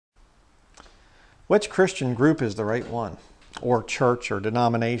Which Christian group is the right one? Or church or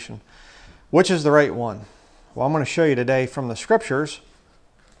denomination? Which is the right one? Well, I'm going to show you today from the scriptures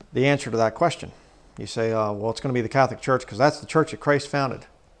the answer to that question. You say, well, it's going to be the Catholic Church because that's the church that Christ founded.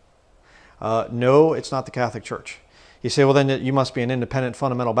 No, it's not the Catholic Church. You say, well, then you must be an independent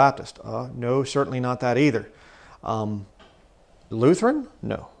fundamental Baptist. No, certainly not that either. Lutheran?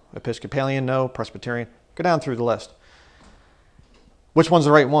 No. Episcopalian? No. Presbyterian? Go down through the list. Which one's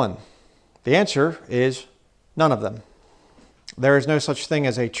the right one? The answer is none of them. There is no such thing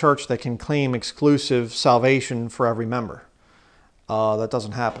as a church that can claim exclusive salvation for every member. That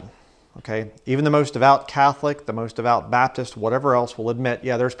doesn't happen. Okay? Even the most devout Catholic, the most devout Baptist, whatever else will admit,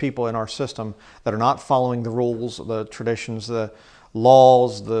 yeah, there's people in our system that are not following the rules, the traditions, the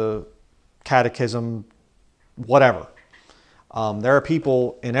laws, the catechism, whatever. There are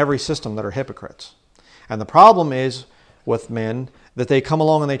people in every system that are hypocrites. And the problem is with men that they come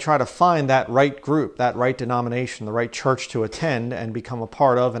along and they try to find that right group, that right denomination, the right church to attend and become a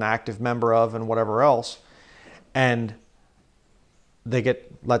part of, an active member of, and whatever else. And they get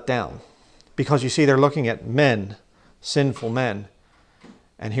let down. Because you see, they're looking at men, sinful men.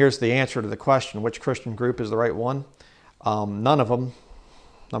 And here's the answer to the question, which Christian group is the right one? None of them,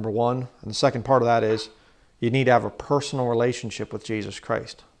 number one. And the second part of that is you need to have a personal relationship with Jesus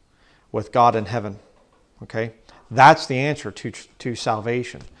Christ, with God in heaven. Okay? That's the answer to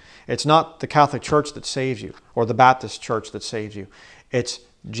salvation. It's not the Catholic Church that saves you or the Baptist Church that saves you. It's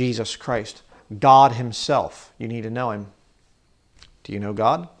Jesus Christ, God Himself. You need to know Him. Do you know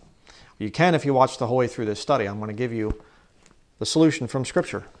God? You can if you watch the whole way through this study. I'm going to give you the solution from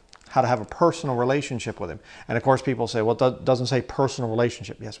Scripture, how to have a personal relationship with Him. And of course people say, well, it doesn't say personal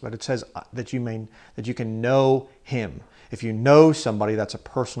relationship. Yes, but it says that you can know Him. If you know somebody, that's a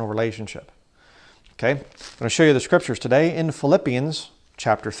personal relationship. Okay, I'm going to show you the scriptures today in Philippians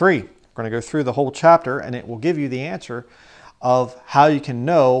chapter 3. We're going to go through the whole chapter and it will give you the answer of how you can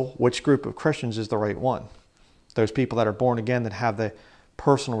know which group of Christians is the right one. Those people that are born again that have the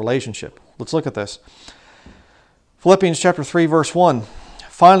personal relationship. Let's look at this. Philippians chapter 3 verse 1.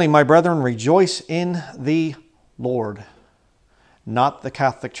 Finally, my brethren, rejoice in the Lord. Not the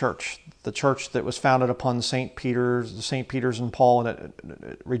Catholic Church. The church that was founded upon St. Peter's and Paul.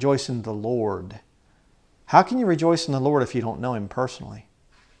 And rejoice in the Lord. How can you rejoice in the Lord if you don't know Him personally?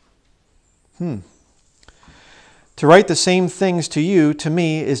 To write the same things to you, to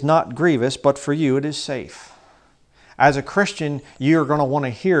me, is not grievous, but for you it is safe. As a Christian, you're going to want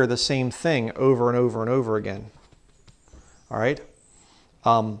to hear the same thing over and over and over again. All right?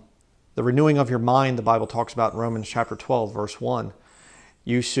 The renewing of your mind, the Bible talks about in Romans chapter 12, verse 1.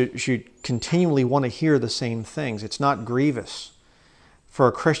 You should continually want to hear the same things. It's not grievous for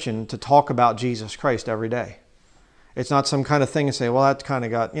a Christian to talk about Jesus Christ every day. It's not some kind of thing to say, well, that kind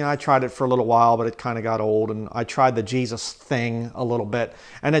of got, I tried it for a little while, but it kind of got old. And I tried the Jesus thing a little bit,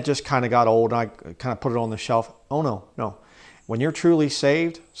 and it just kind of got old. And I kind of put it on the shelf. Oh, no. When you're truly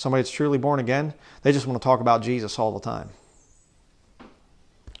saved, somebody that's truly born again, they just want to talk about Jesus all the time.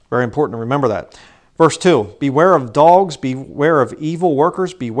 Very important to remember that. Verse 2, beware of dogs, beware of evil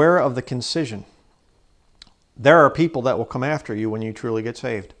workers, beware of the concision. There are people that will come after you when you truly get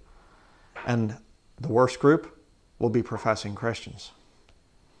saved. And the worst group will be professing Christians.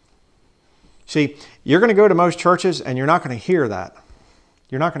 See, you're going to go to most churches and you're not going to hear that.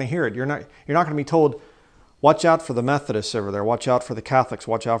 You're not going to hear it. You're not going to be told, watch out for the Methodists over there. Watch out for the Catholics.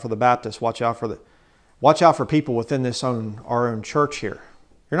 Watch out for the Baptists. Watch out for people within our own church here.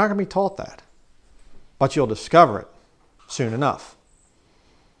 You're not going to be taught that. But you'll discover it soon enough.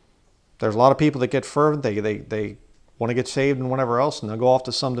 There's a lot of people that get fervent. They want to get saved and whatever else, and they'll go off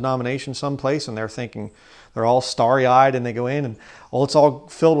to some denomination someplace, and they're thinking they're all starry-eyed, and they go in, and it's all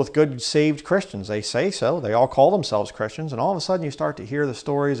filled with good, saved Christians. They say so. They all call themselves Christians, and all of a sudden you start to hear the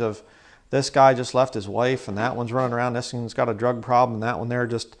stories of this guy just left his wife, and that one's running around, this one's got a drug problem, and that one there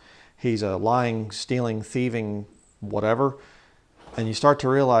he's a lying, stealing, thieving, whatever. And you start to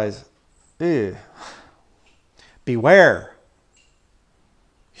realize, beware.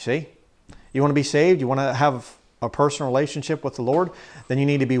 You see? You want to be saved? You want to have a personal relationship with the Lord? Then you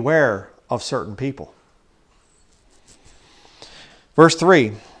need to beware of certain people. Verse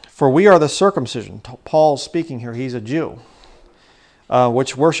 3, for we are the circumcision. Paul's speaking here. He's a Jew,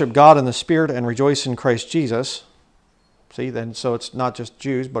 which worship God in the Spirit and rejoice in Christ Jesus. See, then, so it's not just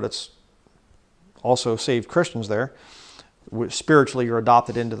Jews, but it's also saved Christians there. Spiritually, you're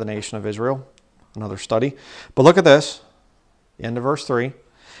adopted into the nation of Israel. Another study. But look at this. The end of verse 3.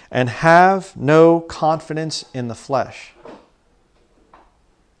 And have no confidence in the flesh.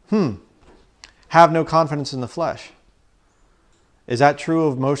 Have no confidence in the flesh. Is that true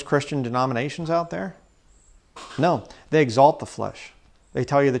of most Christian denominations out there? No, they exalt the flesh. They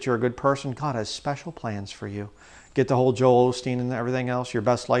tell you that you're a good person. God has special plans for you. Get the whole Joel Osteen and everything else, your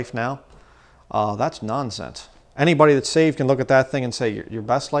best life now. That's nonsense. Anybody that's saved can look at that thing and say, your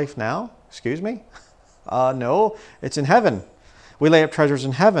best life now? Excuse me? No, it's in heaven. We lay up treasures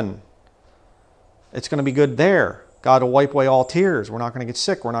in heaven. It's going to be good there. God will wipe away all tears. We're not going to get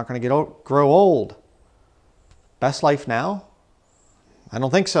sick. We're not going to grow old. Best life now? I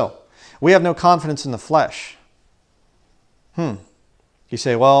don't think so. We have no confidence in the flesh. You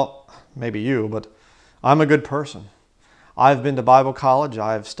say, well, maybe you, but I'm a good person. I've been to Bible college.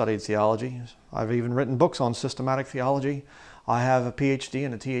 I've studied theology. I've even written books on systematic theology. I have a PhD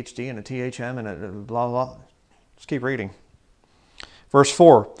and a THD and a THM and a blah, blah. Let's keep reading. Verse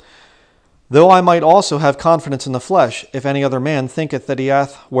 4. Though I might also have confidence in the flesh, if any other man thinketh that he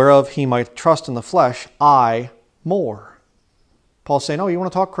hath whereof he might trust in the flesh, I more. Paul's saying, oh, you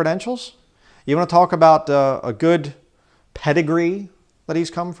want to talk credentials? You want to talk about a good pedigree that he's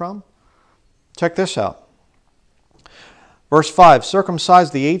come from? Check this out. Verse 5,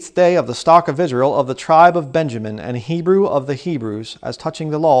 circumcised the 8th day of the stock of Israel, of the tribe of Benjamin, and Hebrew of the Hebrews, as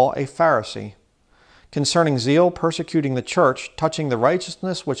touching the law, a Pharisee. Concerning zeal, persecuting the church, touching the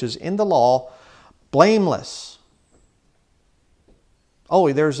righteousness which is in the law, blameless. Oh,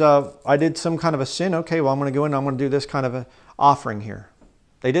 I did some kind of a sin. Okay, well, I'm going to go in and I'm going to do this kind of an offering here.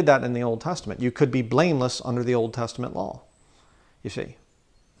 They did that in the Old Testament. You could be blameless under the Old Testament law, you see.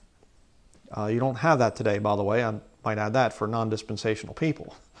 You don't have that today, by the way. I might add that for non-dispensational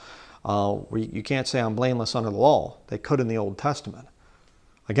people. You can't say I'm blameless under the law. They could in the Old Testament.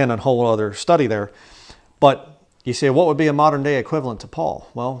 Again, a whole other study there. But you say, what would be a modern day equivalent to Paul?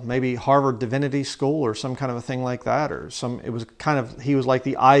 Well, maybe Harvard Divinity School or some kind of a thing like that, or he was like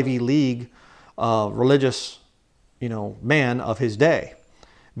the Ivy League religious, man of his day.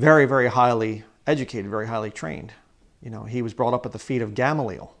 Very, very highly educated, very highly trained. He was brought up at the feet of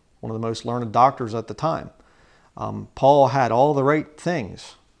Gamaliel, one of the most learned doctors at the time. Paul had all the right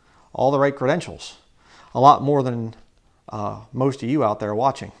things, all the right credentials, a lot more than most of you out there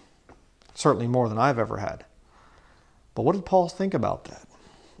watching. Certainly more than I've ever had. But what did Paul think about that?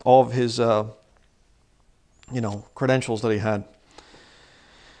 All of his, credentials that he had.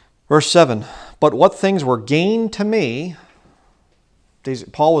 Verse 7, but what things were gained to me.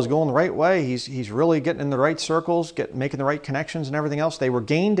 Paul was going the right way. He's really getting in the right circles, making the right connections and everything else. They were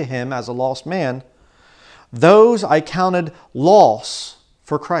gained to him as a lost man. Those I counted loss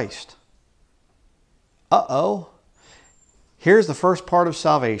for Christ. Uh-oh. Here's the first part of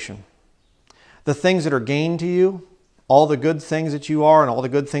salvation. The things that are gained to you, all the good things that you are and all the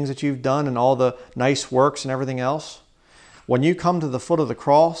good things that you've done and all the nice works and everything else. When you come to the foot of the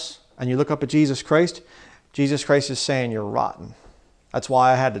cross and you look up at Jesus Christ is saying you're rotten. That's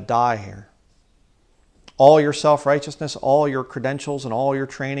why I had to die here. All your self-righteousness, all your credentials and all your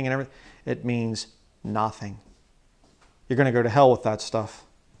training and everything, it means nothing. You're going to go to hell with that stuff.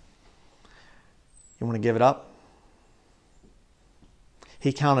 You want to give it up?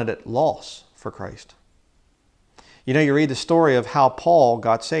 He counted it loss for Christ. You read the story of how Paul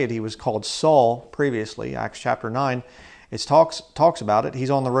got saved. He was called Saul previously, Acts chapter 9. It talks about it. He's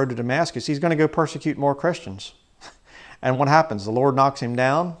on the road to Damascus. He's going to go persecute more Christians. And what happens? The Lord knocks him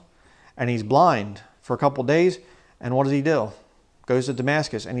down and he's blind for a couple days. And what does he do? Goes to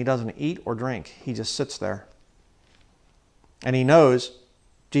Damascus and he doesn't eat or drink. He just sits there. And he knows,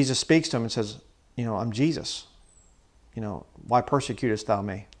 Jesus speaks to him and says, I'm Jesus. Why persecutest thou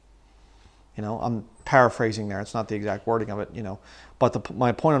me? I'm paraphrasing there. It's not the exact wording of it, But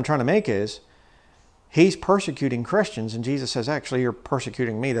my point I'm trying to make is, he's persecuting Christians, and Jesus says, actually, you're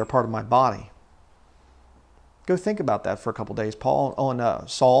persecuting me. They're part of my body. Go think about that for a couple days,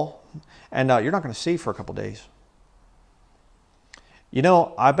 Saul. And you're not going to see for a couple days.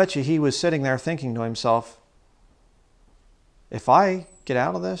 I bet you he was sitting there thinking to himself, if I get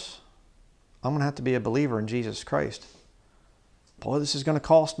out of this, I'm going to have to be a believer in Jesus Christ. Boy, this is going to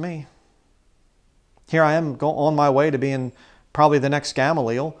cost me. Here I am on my way to being probably the next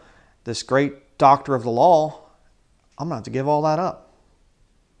Gamaliel, this great doctor of the law. I'm going to have to give all that up.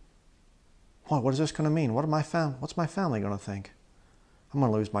 What is this going to mean? What's my family going to think? I'm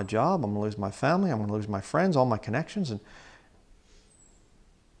going to lose my job. I'm going to lose my family. I'm going to lose my friends, all my connections. And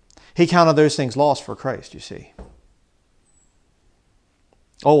he counted those things lost for Christ, you see.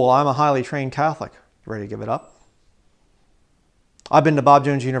 Oh, well, I'm a highly trained Catholic. You ready to give it up? I've been to Bob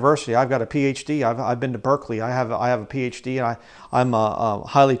Jones University. I've got a PhD. I've been to Berkeley. I have a PhD. And I'm a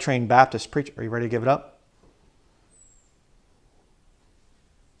highly trained Baptist preacher. Are you ready to give it up?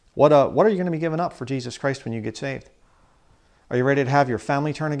 What are you going to be giving up for Jesus Christ when you get saved? Are you ready to have your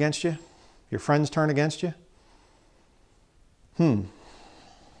family turn against you? Your friends turn against you? No,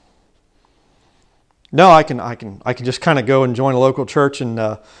 I can just kind of go and join a local church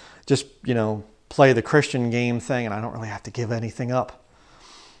and just, play the Christian game thing, and I don't really have to give anything up.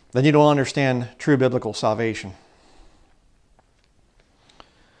 Then you don't understand true biblical salvation.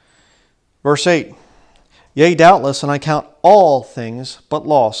 Verse 8, yea, doubtless, and I count all things but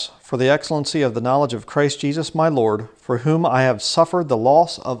loss for the excellency of the knowledge of Christ Jesus my Lord, for whom I have suffered the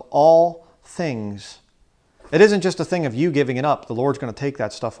loss of all things. It isn't just a thing of you giving it up. The Lord's going to take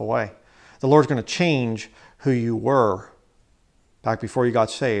that stuff away. The Lord's going to change who you were back before you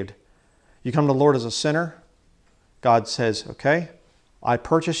got saved. You come to the Lord as a sinner, God says, okay, I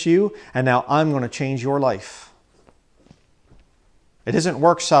purchase you, and now I'm going to change your life. It isn't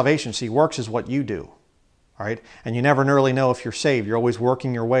works salvation. See, works is what you do. All right? And you never really know if you're saved. You're always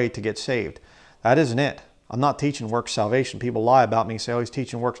working your way to get saved. That isn't it. I'm not teaching works salvation. People lie about me and say, oh, he's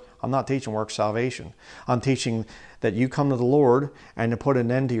teaching works. I'm not teaching works salvation. I'm teaching that you come to the Lord and to put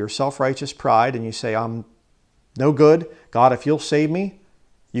an end to your self-righteous pride, and you say, I'm no good. God, if you'll save me,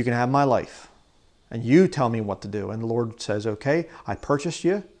 you can have my life. And you tell me what to do. And the Lord says, okay, I purchased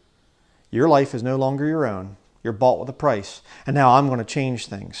you. Your life is no longer your own. You're bought with a price. And now I'm going to change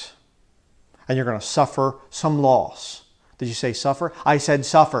things. And you're going to suffer some loss. Did you say suffer? I said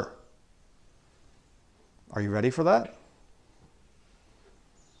suffer. Are you ready for that?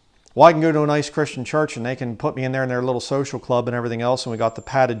 Well, I can go to a nice Christian church and they can put me in there in their little social club and everything else. And we got the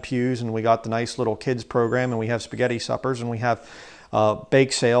padded pews and we got the nice little kids program and we have spaghetti suppers and we have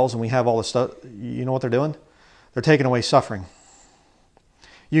bake sales and we have all this stuff. You know what they're doing? They're taking away suffering.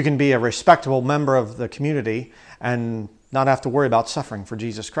 You can be a respectable member of the community and not have to worry about suffering for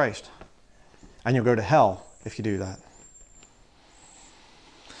Jesus Christ. And you'll go to hell if you do that.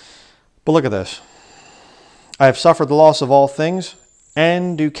 But look at this. I have suffered the loss of all things,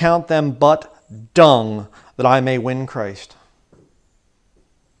 and do count them but dung, that I may win Christ.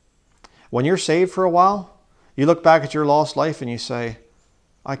 When you're saved for a while, you look back at your lost life and you say,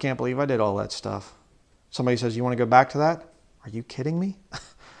 I can't believe I did all that stuff. Somebody says, you want to go back to that? Are you kidding me?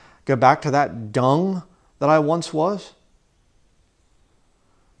 Go back to that dung that I once was?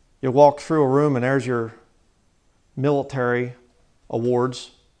 You walk through a room and there's your military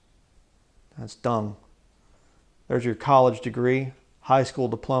awards. That's dung. There's your college degree, high school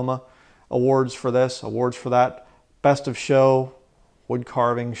diploma, awards for this, awards for that, best of show, wood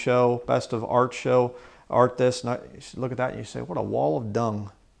carving show, best of art show, art this. And you look at that and you say, what a wall of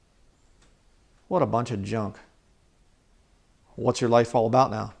dung. What a bunch of junk. What's your life all about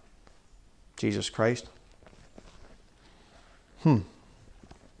now? Jesus Christ. Now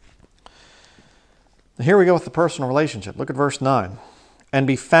here we go with the personal relationship. Look at verse 9. And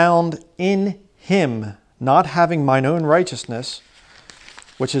be found in him, not having mine own righteousness,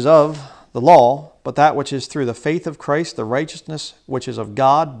 which is of the law, but that which is through the faith of Christ, the righteousness which is of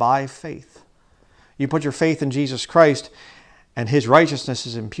God by faith. You put your faith in Jesus Christ, and his righteousness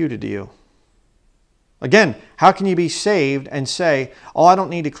is imputed to you. Again, how can you be saved and say, oh, I don't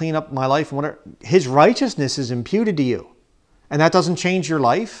need to clean up my life and whatever? His righteousness is imputed to you. And that doesn't change your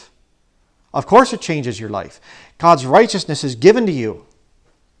life? Of course it changes your life. God's righteousness is given to you.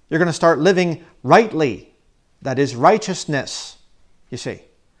 You're going to start living rightly. That is righteousness, you see.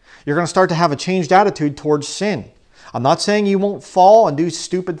 You're going to start to have a changed attitude towards sin. I'm not saying you won't fall and do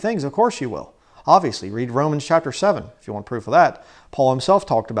stupid things. Of course you will. Obviously, read Romans chapter 7 if you want proof of that. Paul himself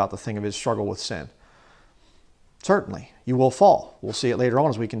talked about the thing of his struggle with sin. Certainly, you will fall. We'll see it later on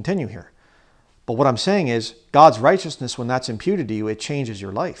as we continue here. But what I'm saying is, God's righteousness, when that's imputed to you, it changes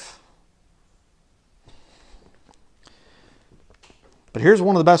your life. But here's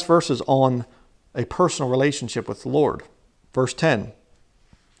one of the best verses on a personal relationship with the Lord. Verse 10.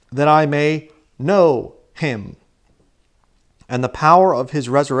 That I may know him, and the power of his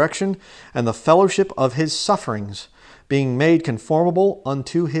resurrection, and the fellowship of his sufferings, being made conformable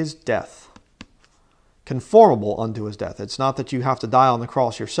unto his death. Conformable unto his death. It's not that you have to die on the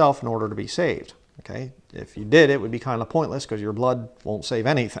cross yourself in order to be saved. Okay? If you did, it would be kind of pointless because your blood won't save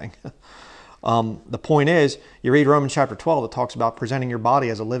anything. The point is, you read Romans chapter 12, it talks about presenting your body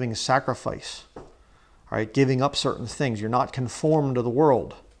as a living sacrifice. All right? Giving up certain things. You're not conformed to the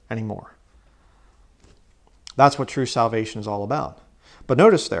world anymore. That's what true salvation is all about. But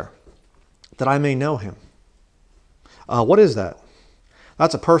notice there, that I may know him. What is that?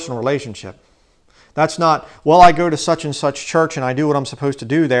 That's a personal relationship. That's not, well, I go to such and such church and I do what I'm supposed to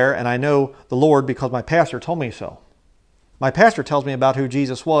do there and I know the Lord because my pastor told me so. My pastor tells me about who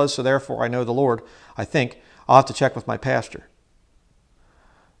Jesus was, so therefore I know the Lord. I think I'll have to check with my pastor.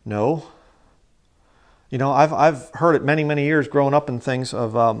 No. You know, I've heard it many, many years growing up in things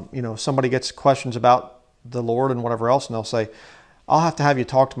of, you know, somebody gets questions about the Lord and whatever else, and they'll say, I'll have to have you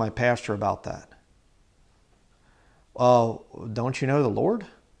talk to my pastor about that. Don't you know the Lord?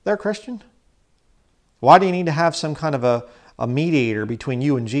 They're Christian. Why do you need to have some kind of a mediator between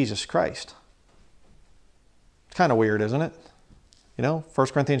you and Jesus Christ? It's kind of weird, isn't it? You know, 1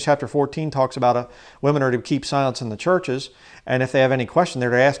 Corinthians chapter 14 talks about women are to keep silence in the churches, and if they have any question,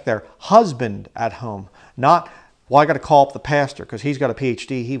 they're to ask their husband at home. Not, well, I got to call up the pastor because he's got a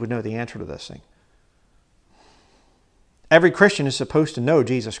PhD. He would know the answer to this thing. Every Christian is supposed to know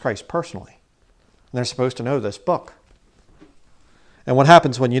Jesus Christ personally. And they're supposed to know this book. And what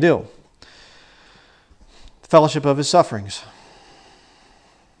happens when you do? The fellowship of his sufferings.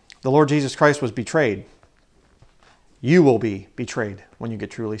 The Lord Jesus Christ was betrayed. You will be betrayed when you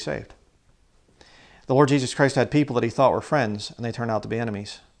get truly saved. The Lord Jesus Christ had people that he thought were friends, and they turned out to be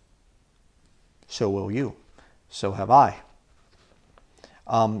enemies. So will you. So have I.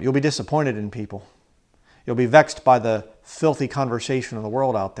 You'll be disappointed in people. You'll be vexed by the filthy conversation of the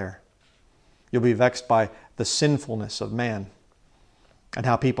world out there. You'll be vexed by the sinfulness of man and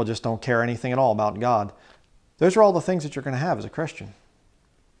how people just don't care anything at all about God. Those are all the things that you're going to have as a Christian.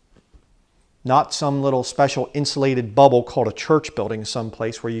 Not some little special insulated bubble called a church building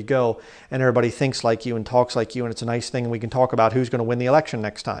someplace where you go and everybody thinks like you and talks like you and it's a nice thing and we can talk about who's going to win the election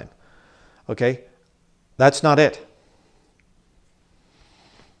next time. Okay? That's not it.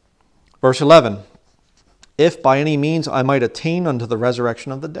 Verse 11. If by any means I might attain unto the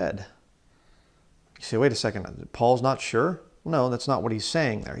resurrection of the dead. You say, wait a second, Paul's not sure? No, that's not what he's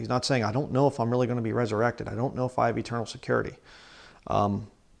saying there. He's not saying, I don't know if I'm really going to be resurrected. I don't know if I have eternal security.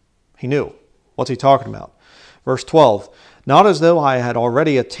 He knew. What's he talking about? Verse 12. Not as though I had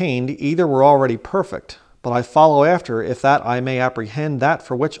already attained, either were already perfect, but I follow after, if that I may apprehend that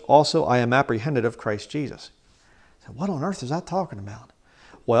for which also I am apprehended of Christ Jesus. So what on earth is that talking about?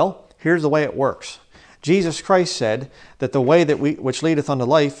 Well, here's the way it works. Jesus Christ said that the way that which leadeth unto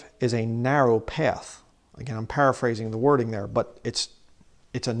life is a narrow path. Again, I'm paraphrasing the wording there, but it's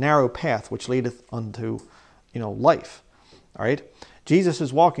a narrow path which leadeth unto, life. All right? Jesus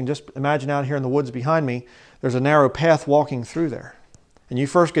is walking, just imagine out here in the woods behind me, there's a narrow path walking through there. And you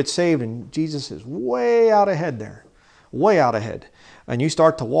first get saved and Jesus is way out ahead there, way out ahead. And you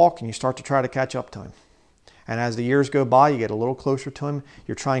start to walk and you start to try to catch up to him. And as the years go by, you get a little closer to him.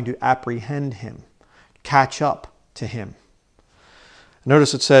 You're trying to apprehend him, catch up to him.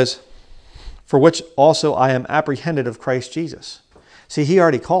 Notice it says, for which also I am apprehended of Christ Jesus. See, he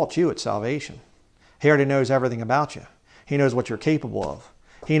already called you at salvation. He already knows everything about you. He knows what you're capable of.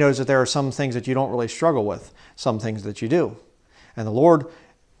 He knows that there are some things that you don't really struggle with, some things that you do. And the Lord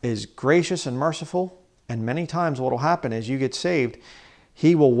is gracious and merciful, and many times what will happen is you get saved,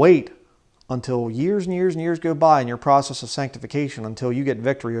 he will wait until years and years and years go by in your process of sanctification until you get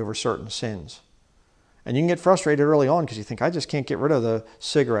victory over certain sins. And you can get frustrated early on because you think, I just can't get rid of the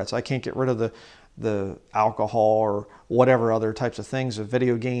cigarettes. I can't get rid of the alcohol or whatever other types of things, of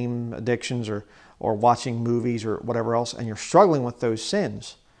video game addictions or watching movies or whatever else. And you're struggling with those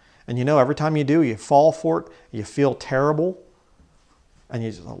sins. And every time you do, you fall for it. You feel terrible. And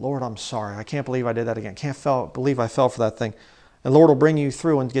you say, Lord, I'm sorry. I can't believe I did that again. Can't believe I fell for that thing. And the Lord will bring you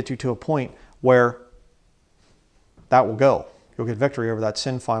through and get you to a point where that will go. You'll get victory over that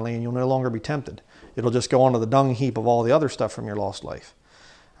sin finally, and you'll no longer be tempted. It'll just go onto the dung heap of all the other stuff from your lost life.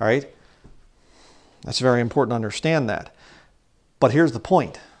 All right? That's very important to understand that. But here's the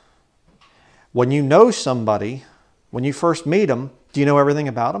point. When you know somebody, when you first meet them, do you know everything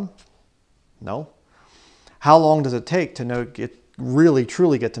about them? No. How long does it take to really,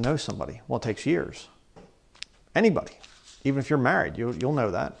 truly get to know somebody? Well, it takes years. Anybody. Even if you're married, you'll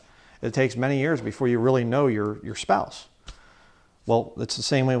know that. It takes many years before you really know your spouse. Well, it's the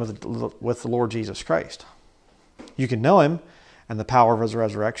same way with the Lord Jesus Christ. You can know him and the power of his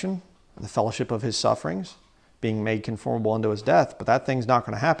resurrection, and the fellowship of his sufferings, being made conformable unto his death, but that thing's not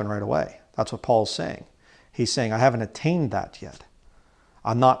going to happen right away. That's what Paul's saying. He's saying, I haven't attained that yet.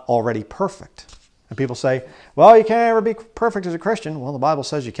 I'm not already perfect. And people say, well, you can't ever be perfect as a Christian. Well, the Bible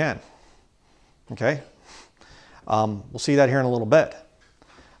says you can. Okay? We'll see that here in a little bit.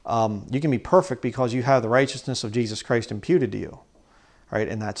 You can be perfect because you have the righteousness of Jesus Christ imputed to you. Right?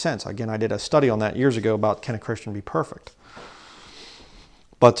 In that sense. Again, I did a study on that years ago about can a Christian be perfect.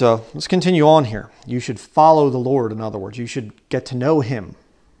 But let's continue on here. You should follow the Lord, in other words. You should get to know him.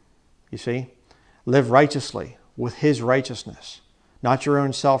 You see? Live righteously with his righteousness, not your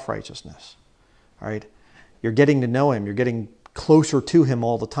own self-righteousness. All right? You're getting to know him. You're getting closer to him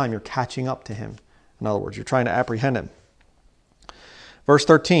all the time. You're catching up to him. In other words, you're trying to apprehend him. Verse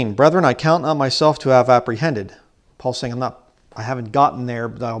 13, brethren, I count not myself to have apprehended. Paul's saying I haven't gotten there,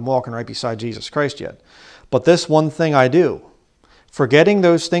 but I'm walking right beside Jesus Christ yet. But this one thing I do, forgetting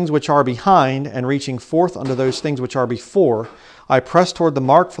those things which are behind and reaching forth unto those things which are before, I press toward the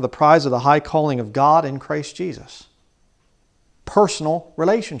mark for the prize of the high calling of God in Christ Jesus. Personal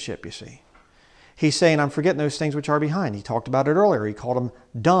relationship, you see. He's saying, I'm forgetting those things which are behind. He talked about it earlier. He called them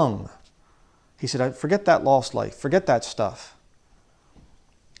dung. He said, forget that lost life. Forget that stuff.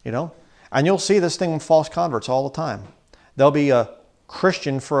 You know? And you'll see this thing with false converts all the time. They'll be a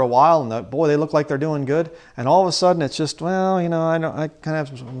Christian for a while, and boy, they look like they're doing good. And all of a sudden, it's just, well, you know, I kind of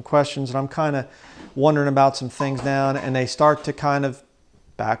have some questions, and I'm kind of wondering about some things now. And they start to kind of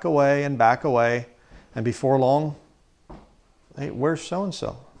back away. And before long, hey, where's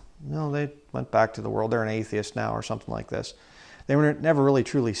so-and-so? No, they went back to the world. They're an atheist now or something like this. They were never really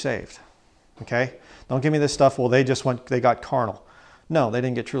truly saved. Okay? Don't give me this stuff, well, they got carnal. No, they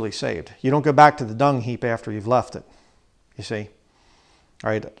didn't get truly saved. You don't go back to the dung heap after you've left it. You see? All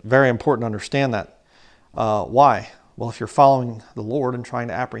right, very important to understand that. Why? Well, if you're following the Lord and trying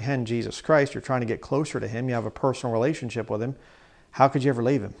to apprehend Jesus Christ, you're trying to get closer to Him, you have a personal relationship with Him, how could you ever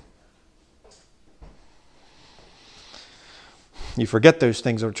leave Him? You forget those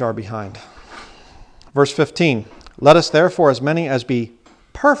things which are behind. Verse 15, let us therefore as many as be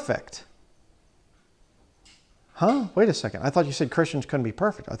perfect. Huh? Wait a second. I thought you said Christians couldn't be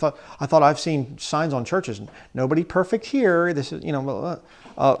perfect. I thought I've seen signs on churches. Nobody perfect here. This is, you know,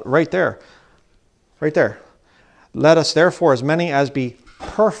 right there. Right there. Let us therefore as many as be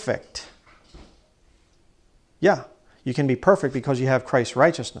perfect. Yeah, you can be perfect because you have Christ's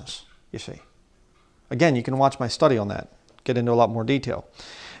righteousness, you see. Again, you can watch my study on that. Get into a lot more detail.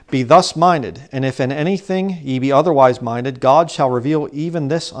 Be thus minded, and if in anything ye be otherwise minded, God shall reveal even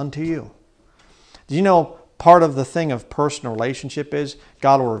this unto you. Do you know part of the thing of personal relationship is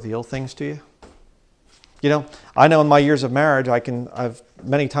God will reveal things to you? You know, I know in my years of marriage,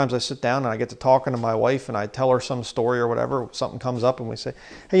 many times I sit down and I get to talking to my wife and I tell her some story or whatever, something comes up and we say,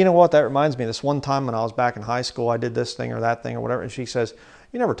 hey, you know what, that reminds me of this one time when I was back in high school, I did this thing or that thing or whatever. And she says,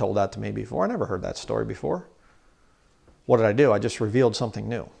 you never told that to me before. I never heard that story before. What did I do? I just revealed something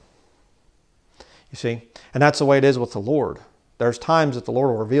new. You see? And that's the way it is with the Lord. There's times that the Lord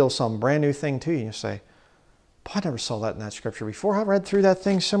will reveal some brand new thing to you and you say, I never saw that in that scripture before. I read through that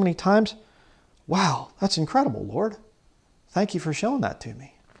thing so many times. Wow, that's incredible, Lord. Thank you for showing that to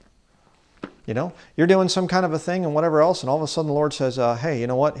me. You know, you're doing some kind of a thing and whatever else, and all of a sudden the Lord says, hey, you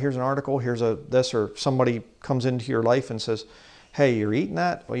know what? Here's an article, here's this, or somebody comes into your life and says, hey, you're eating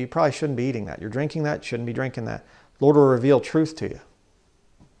that? Well, you probably shouldn't be eating that. You're drinking that? Shouldn't be drinking that. The Lord will reveal truth to you.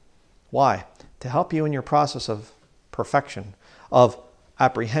 Why? To help you in your process of perfection, of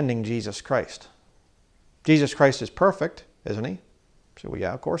apprehending Jesus Christ. Jesus Christ is perfect, isn't He? So, well,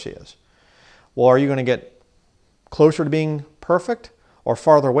 yeah, of course He is. Well, are you going to get closer to being perfect or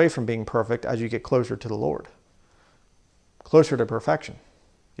farther away from being perfect as you get closer to the Lord? Closer to perfection,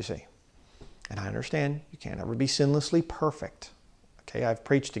 you see. And I understand you can't ever be sinlessly perfect. Okay, I've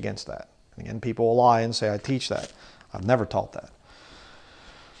preached against that. And again, people will lie and say I teach that. I've never taught that.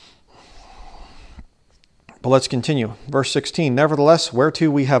 But let's continue. Verse 16, nevertheless, whereto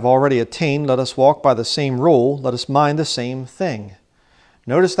we have already attained, let us walk by the same rule, let us mind the same thing.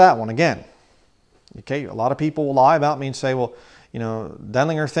 Notice that one again. Okay, a lot of people will lie about me and say, well, you know,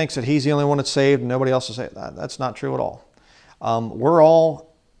 Denlinger thinks that he's the only one that's saved and nobody else is saved. That's not true at all. We're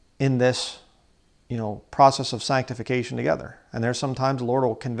all in this, you know, process of sanctification together. And there's sometimes the Lord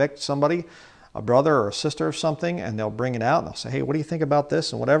will convict somebody, a brother or a sister of something, and they'll bring it out and they'll say, hey, what do you think about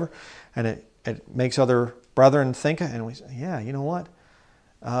this and whatever? And it makes other brethren think, and we say, yeah, you know what?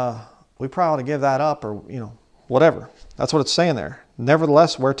 We probably ought to give that up, or, you know, whatever. That's what it's saying there.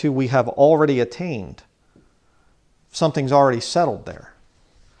 Nevertheless, whereto we have already attained. Something's already settled there.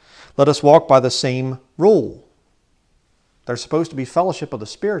 Let us walk by the same rule. There's supposed to be fellowship of the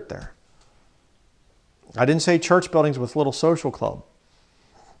Spirit there. I didn't say church buildings with little social club.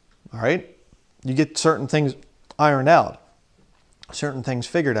 All right? You get certain things ironed out. Certain things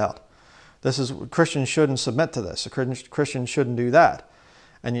figured out. Christians shouldn't submit to this. Christians shouldn't do that.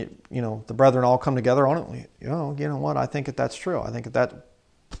 And you know, the brethren all come together on it. You know what? I think that's true. I think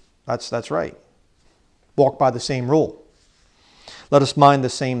that's right. Walk by the same rule. Let us mind the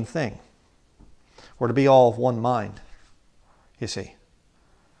same thing. We're to be all of one mind. You see.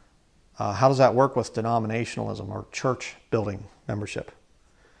 How does that work with denominationalism or church building membership?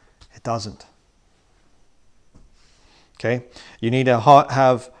 It doesn't. Okay? You need to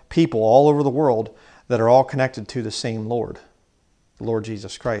have people all over the world that are all connected to the same Lord. Lord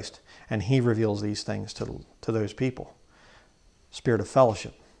Jesus Christ, and He reveals these things to those people. Spirit of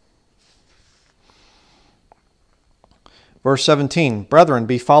fellowship. Verse 17, Brethren,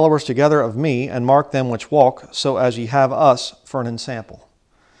 be followers together of me, and mark them which walk, so as ye have us for an ensample.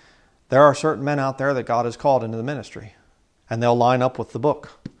 There are certain men out there that God has called into the ministry, and they'll line up with the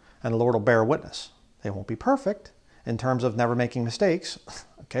book, and the Lord will bear witness. They won't be perfect in terms of never making mistakes.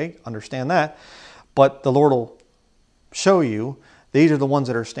 Okay, understand that. But the Lord will show you, these are the ones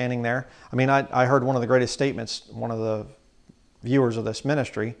that are standing there. I mean, I heard one of the greatest statements, one of the viewers of this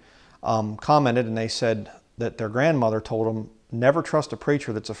ministry commented, and they said that their grandmother told them, never trust a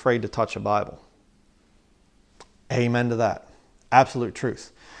preacher that's afraid to touch a Bible. Amen to that. Absolute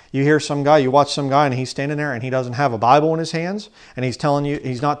truth. You hear some guy, you watch some guy, and he's standing there and he doesn't have a Bible in his hands, and he's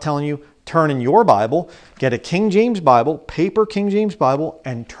not telling you, turn in your Bible, get a King James Bible, paper King James Bible,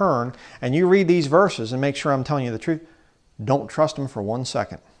 and turn, and you read these verses and make sure I'm telling you the truth. Don't trust him for 1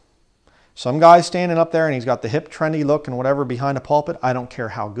 second. Some guy's standing up there and he's got the hip, trendy look and whatever behind a pulpit. I don't care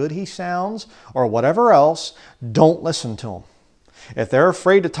how good he sounds or whatever else. Don't listen to him. If they're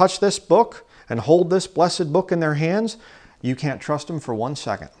afraid to touch this book and hold this blessed book in their hands, you can't trust them for 1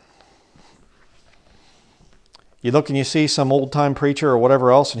 second. You look and you see some old-time preacher or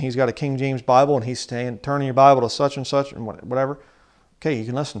whatever else, and he's got a King James Bible, and he's saying, turning your Bible to such and such and whatever. Okay, you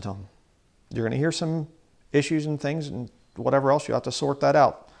can listen to him. You're going to hear some issues and things and whatever else. You have to sort that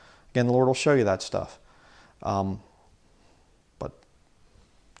out. Again, the Lord will show you that stuff. But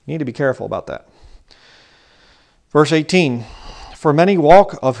you need to be careful about that. Verse 18, For many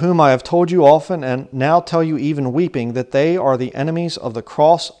walk, of whom I have told you often, and now tell you even weeping, that they are the enemies of the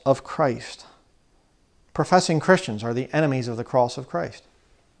cross of Christ. Professing Christians are the enemies of the cross of Christ.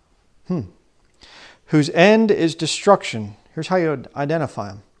 Whose end is destruction. Here's how you identify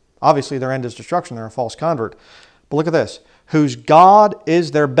them. Obviously, their end is destruction. They're a false convert. But look at this. Whose God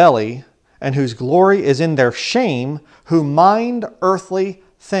is their belly, and whose glory is in their shame, who mind earthly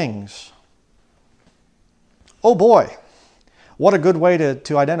things. Oh boy, what a good way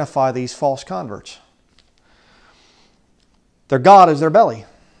to identify these false converts. Their God is their belly.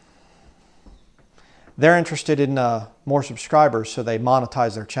 They're interested in more subscribers, so they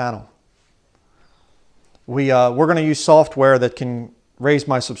monetize their channel. We're going to use software that can raise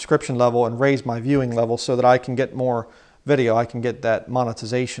my subscription level and raise my viewing level so that I can get more video. I can get that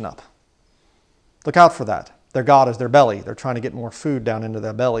monetization up. Look out for that. Their God is their belly. They're trying to get more food down into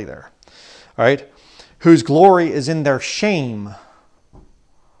their belly there. All right. Whose glory is in their shame.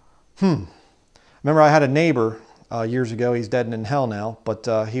 Remember, I had a neighbor years ago. He's dead and in hell now,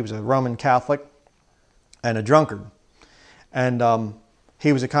 but he was a Roman Catholic and a drunkard. And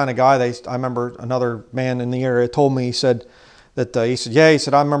he was the kind of guy, I remember another man in the area told me, he said, I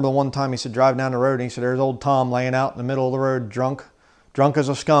remember the one time, he said, driving down the road, and he said, there's old Tom laying out in the middle of the road, drunk as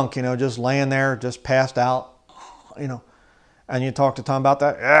a skunk, just laying there, just passed out, And you talk to Tom about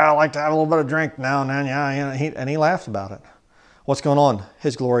that. Yeah, I like to have a little bit of drink now and then. Yeah, and he laughed about it. What's going on?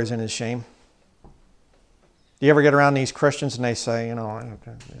 His glory is in his shame. Do you ever get around these Christians and they say,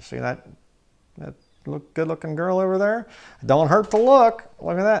 you see that good-looking girl over there? Don't hurt to look.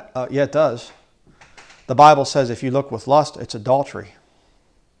 Look at that. Yeah, it does. The Bible says if you look with lust, it's adultery.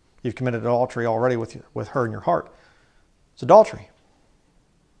 You've committed adultery already with her in your heart. It's adultery.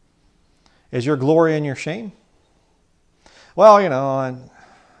 Is your glory in your shame? Well,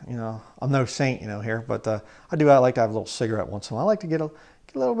 I'm no saint, here, but I like to have a little cigarette once in a while. I like to get a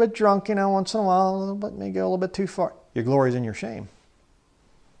little bit drunk, once in a while, but maybe go a little bit too far. Your glory is in your shame.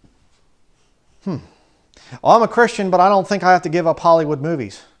 Well, I'm a Christian, but I don't think I have to give up Hollywood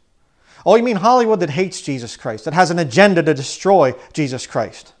movies. Oh, you mean Hollywood that hates Jesus Christ, that has an agenda to destroy Jesus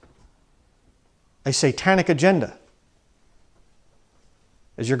Christ? A satanic agenda.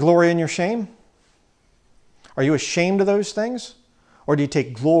 Is your glory in your shame? Are you ashamed of those things? Or do you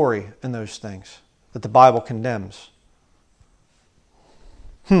take glory in those things that the Bible condemns?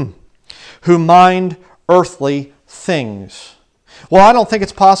 Who mind earthly things. Well, I don't think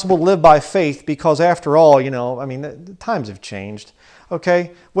it's possible to live by faith because after all, the times have changed.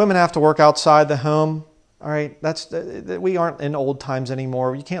 Okay? Women have to work outside the home. All right? We aren't in old times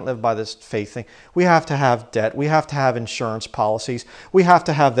anymore. You can't live by this faith thing. We have to have debt. We have to have insurance policies. We have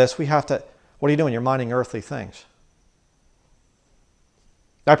to have this. What are you doing? You're minding earthly things.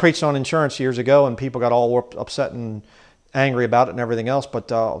 I preached on insurance years ago and people got all upset and angry about it and everything else.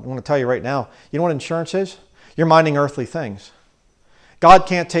 But I want to tell you right now, you know what insurance is? You're minding earthly things. God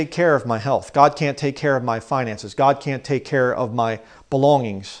can't take care of my health. God can't take care of my finances. God can't take care of my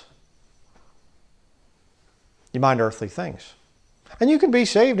belongings. You mind earthly things. And you can be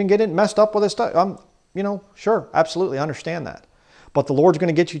saved and get it messed up with this stuff. Sure, absolutely, I understand that. But the Lord's going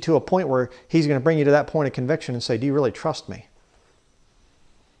to get you to a point where He's going to bring you to that point of conviction and say, do you really trust me?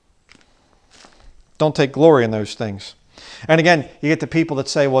 Don't take glory in those things. And again, you get the people that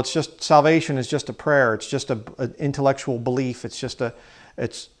say, well, it's just salvation is just a prayer. It's just an intellectual belief.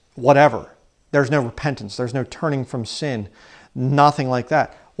 It's whatever. There's no repentance. There's no turning from sin. Nothing like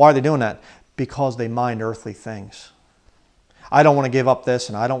that. Why are they doing that? Because they mind earthly things. I don't want to give up this,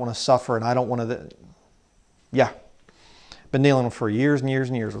 and I don't want to suffer, and I don't want to... Yeah. Been dealing for years and years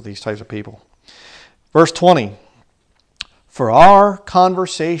and years with these types of people. Verse 20. For our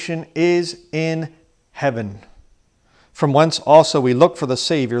conversation is in heaven, from whence also we look for the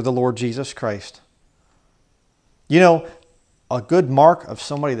Savior, the Lord Jesus Christ. You know, a good mark of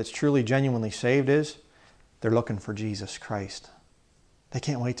somebody that's truly genuinely saved is they're looking for Jesus Christ. They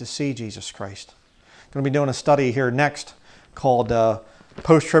can't wait to see Jesus Christ. I'm going to be doing a study here next called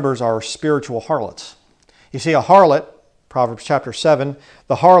Post-Tribbers Are Spiritual Harlots. You see, a harlot, Proverbs chapter 7,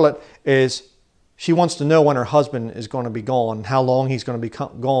 the harlot is, she wants to know when her husband is going to be gone, how long he's going to be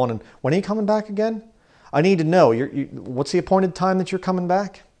gone, and when he's coming back again. I need to know, what's the appointed time that you're coming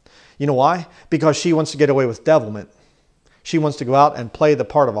back? You know why? Because she wants to get away with devilment. She wants to go out and play the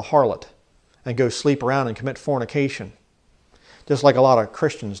part of a harlot and go sleep around and commit fornication. Just like a lot of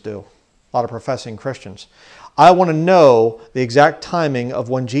Christians do, a lot of professing Christians. I want to know the exact timing of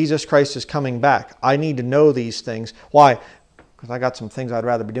when Jesus Christ is coming back. I need to know these things. Why? Because I got some things I'd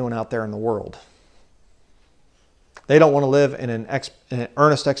rather be doing out there in the world. They don't want to live in an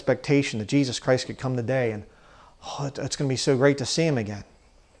earnest expectation that Jesus Christ could come today and, oh, it's going to be so great to see Him again.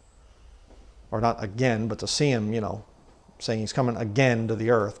 Or not again, but to see Him, you know, saying He's coming again to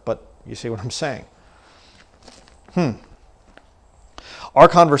the earth. But you see what I'm saying? Our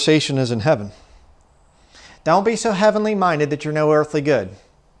conversation is in heaven. Don't be so heavenly minded that you're no earthly good.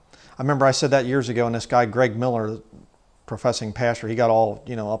 I remember I said that years ago, and this guy, Greg Miller, professing pastor, he got all,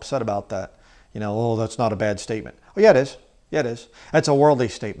 upset about that. Oh, that's not a bad statement. Oh, yeah, it is. Yeah, it is. That's a worldly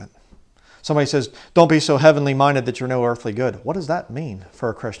statement. Somebody says, don't be so heavenly minded that you're no earthly good. What does that mean for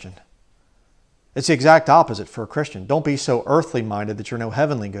a Christian? It's the exact opposite for a Christian. Don't be so earthly minded that you're no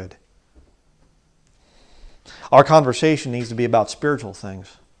heavenly good. Our conversation needs to be about spiritual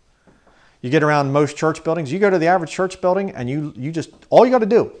things. You get around most church buildings, you go to the average church building and you just, all you got to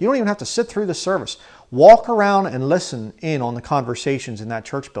do, you don't even have to sit through the service. Walk around and listen in on the conversations in that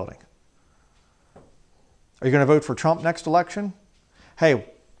church building. Are you going to vote for Trump next election? Hey,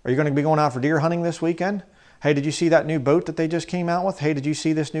 are you going to be going out for deer hunting this weekend? Hey, did you see that new boat that they just came out with? Hey, did you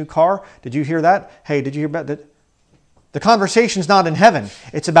see this new car? Did you hear that? Hey, did you hear about that? The conversation's not in heaven.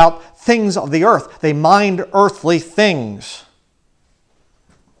 It's about things of the earth. They mind earthly things.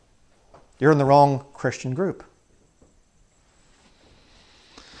 You're in the wrong Christian group.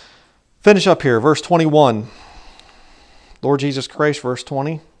 Finish up here, verse 21. Lord Jesus Christ, verse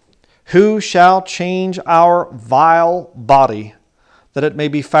 20. Who shall change our vile body, that it may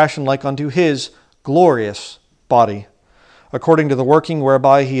be fashioned like unto His glorious body, according to the working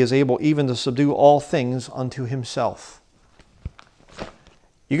whereby He is able even to subdue all things unto Himself.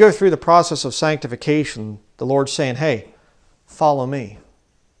 You go through the process of sanctification, the Lord's saying, hey, follow me.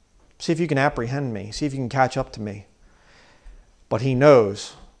 See if you can apprehend me. See if you can catch up to me. But He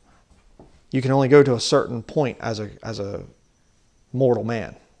knows you can only go to a certain point as a mortal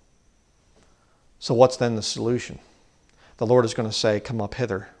man. So what's then the solution? The Lord is going to say, come up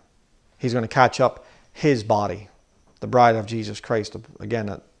hither. He's going to catch up His body, the bride of Jesus Christ. Again,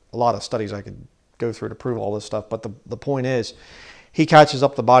 a lot of studies I could go through to prove all this stuff. But the point is, He catches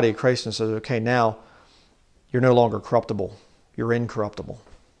up the body of Christ and says, okay, now you're no longer corruptible. You're incorruptible.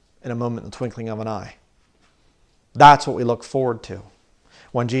 In a moment, in the twinkling of an eye. That's what we look forward to.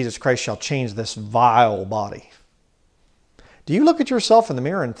 When Jesus Christ shall change this vile body. Do you look at yourself in the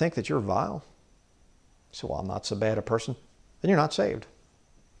mirror and think that you're vile? You say, well, I'm not so bad a person. Then you're not saved.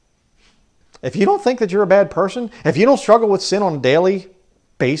 If you don't think that you're a bad person, if you don't struggle with sin on a daily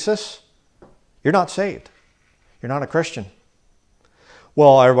basis, you're not saved. You're not a Christian.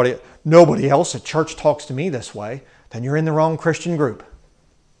 Well, nobody else at church talks to me this way. Then you're in the wrong Christian group.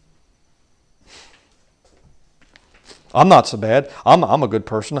 I'm not so bad. I'm a good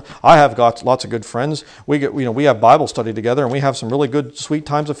person. I have got lots of good friends. We have Bible study together and we have some really good, sweet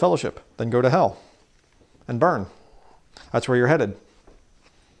times of fellowship. Then go to hell and burn. That's where you're headed.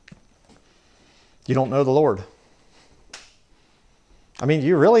 You don't know the Lord. I mean, do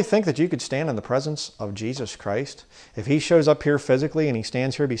you really think that you could stand in the presence of Jesus Christ? If He shows up here physically and He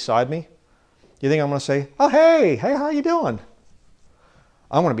stands here beside me, you think I'm going to say, oh, hey, how you doing?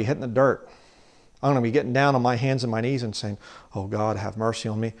 I'm going to be hitting the dirt. I'm going to be getting down on my hands and my knees and saying, oh God, have mercy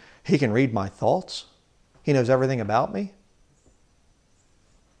on me. He can read my thoughts. He knows everything about me.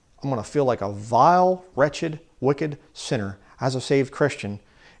 I'm going to feel like a vile, wretched, wicked sinner as a saved Christian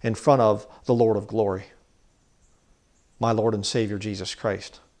in front of the Lord of glory, my Lord and Savior Jesus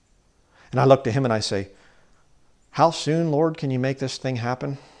Christ. And I look to him and I say, how soon, Lord, can you make this thing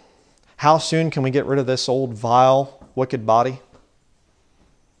happen? How soon can we get rid of this old, vile, wicked body?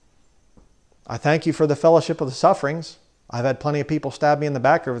 I thank you for the fellowship of the sufferings. I've had plenty of people stab me in the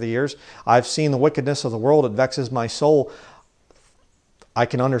back over the years. I've seen the wickedness of the world. It vexes my soul. I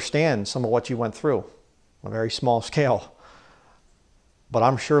can understand some of what you went through on a very small scale. But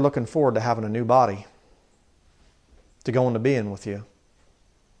I'm sure looking forward to having a new body, to go into being with you.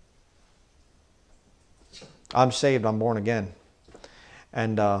 I'm saved. I'm born again.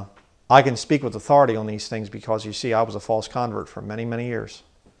 And I can speak with authority on these things because, you see, I was a false convert for many, many years.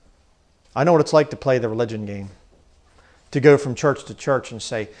 I know what it's like to play the religion game, to go from church to church and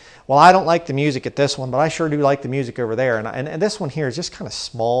say, well, I don't like the music at this one, but I sure do like the music over there. And this one here is just kind of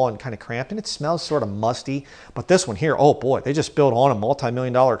small and kind of cramped, and it smells sort of musty. But this one here, oh boy, they just built on a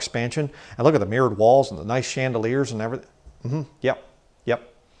multi-million-dollar expansion. And look at the mirrored walls and the nice chandeliers and everything. Yep.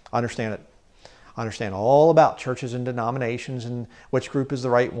 I understand it. I understand all about churches and denominations and which group is the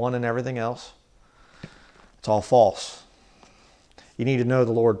right one and everything else. It's all false. You need to know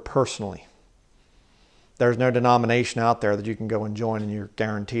the Lord personally. There's no denomination out there that you can go and join and you're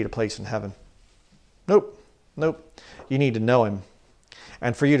guaranteed a place in heaven. Nope. You need to know him.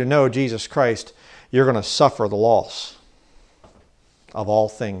 And for you to know Jesus Christ, you're going to suffer the loss of all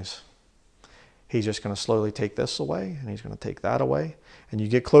things. He's just going to slowly take this away and he's going to take that away. And you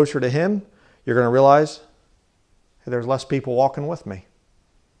get closer to him, you're going to realize, hey, there's less people walking with me.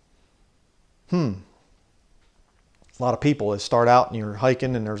 A lot of people that start out and you're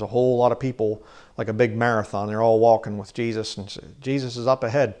hiking and there's a whole lot of people, like a big marathon. They're all walking with Jesus and Jesus is up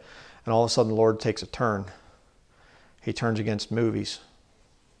ahead. And all of a sudden the Lord takes a turn. He turns against movies.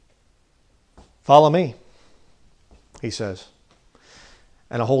 Follow me, he says.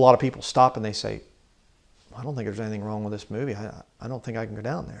 And a whole lot of people stop and they say, I don't think there's anything wrong with this movie. I don't think I can go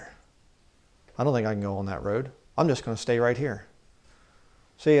down there. I don't think I can go on that road. I'm just going to stay right here.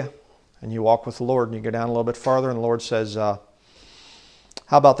 See ya. And you walk with the Lord and you go down a little bit farther and the Lord says, how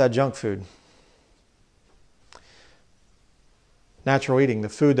about that junk food? Natural eating, the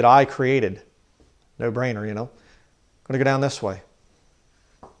food that I created. No brainer, you know. Going to go down this way.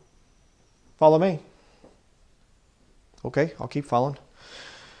 Follow me. Okay, I'll keep following.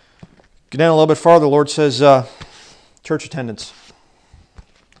 Go down a little bit farther, the Lord says, church attendance.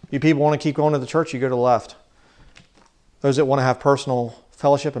 You people want to keep going to the church, you go to the left. Those that want to have personal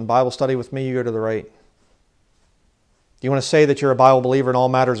fellowship and Bible study with me, you go to the right. You want to say that you're a Bible believer in all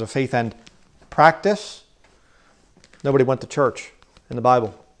matters of faith and practice? Nobody went to church in the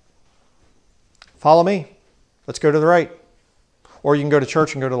Bible. Follow me. Let's go to the right. Or you can go to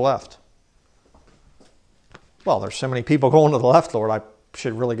church and go to the left. Well, there's so many people going to the left, Lord, I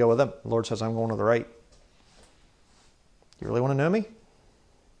should really go with them. The Lord says, I'm going to the right. You really want to know me?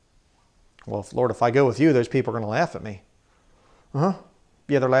 Well, Lord, if I go with you, those people are going to laugh at me.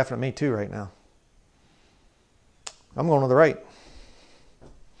 Yeah, they're laughing at me too right now. I'm going to the right.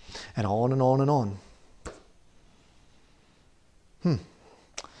 And on and on and on. A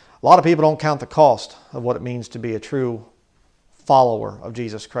lot of people don't count the cost of what it means to be a true follower of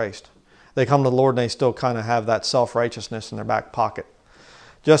Jesus Christ. They come to the Lord and they still kind of have that self-righteousness in their back pocket.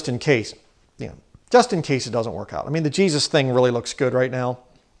 Just in case, just in case it doesn't work out. I mean, the Jesus thing really looks good right now.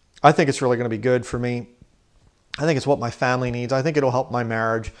 I think it's really going to be good for me. I think it's what my family needs. I think it'll help my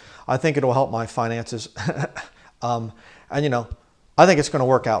marriage. I think it'll help my finances. And I think it's going to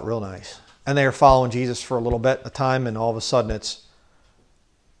work out real nice. And they are following Jesus for a little bit at a time, and all of a sudden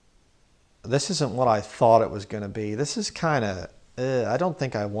this isn't what I thought it was going to be. This is kind of, I don't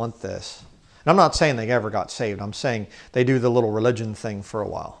think I want this. And I'm not saying they ever got saved. I'm saying they do the little religion thing for a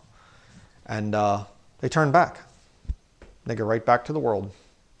while. And they turn back. They go right back to the world.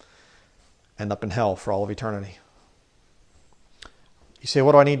 End up in hell for all of eternity. You say,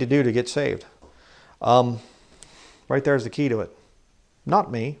 what do I need to do to get saved? Right there's the key to it.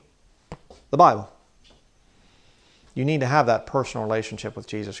 Not me, the Bible. You need to have that personal relationship with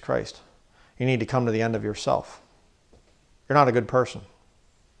Jesus Christ. You need to come to the end of yourself. You're not a good person.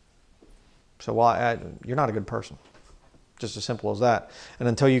 So you're not a good person. Just as simple as that. And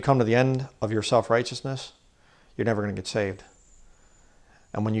until you come to the end of your self-righteousness, you're never going to get saved.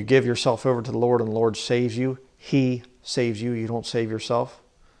 And when you give yourself over to the Lord and the Lord saves you, He saves you, you don't save yourself,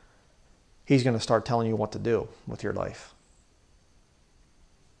 He's going to start telling you what to do with your life.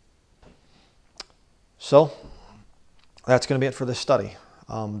 So, that's going to be it for this study.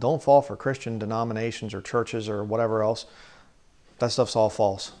 Don't fall for Christian denominations or churches or whatever else. That stuff's all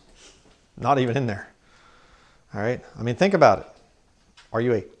false. Not even in there. All right? I mean, think about it. Are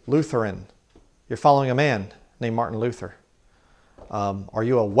you a Lutheran? You're following a man named Martin Luther. Are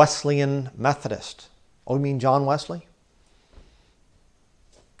you a Wesleyan Methodist? Oh, you mean John Wesley?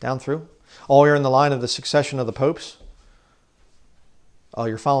 Down through? Oh, you're in the line of the succession of the popes? Oh,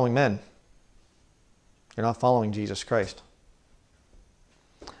 you're following men. You're not following Jesus Christ.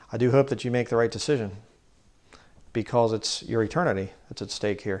 I do hope that you make the right decision, because it's your eternity that's at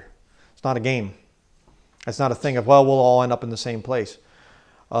stake here. It's not a game. It's not a thing of, well, we'll all end up in the same place.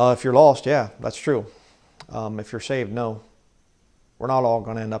 If you're lost, yeah, that's true. If you're saved, no. We're not all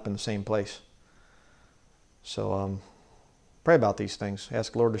going to end up in the same place. So pray about these things.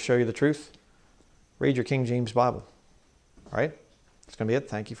 Ask the Lord to show you the truth. Read your King James Bible. All right? That's going to be it.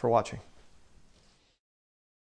 Thank you for watching.